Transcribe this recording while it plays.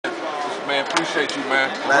man. Appreciate you, man.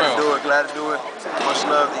 Glad to do it. Much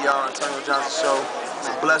love to y'all, Antonio Johnson Show. It's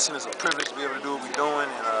a blessing, it's a privilege to be able to do what we're doing,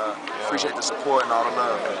 and appreciate the support and all the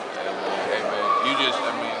love. Hey, man, you just, I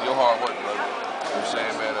mean, your hard work, brother. You know what I'm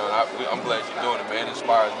saying, man? I'm glad you're doing it, man. It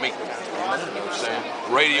inspires me. You know what I'm saying?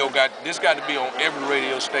 Radio this got to be on every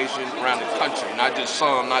radio station around the country, not just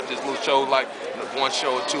some, not just little shows like one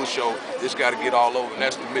show or two show. This got to get all over, and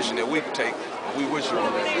that's the mission that we can take, and we wish you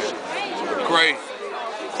on that mission. So, Lecrae,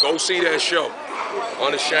 go see that show,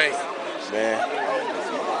 Unashamed. Man,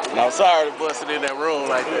 I'm sorry to bust it in that room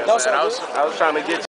like that. No, man. I was trying to get you.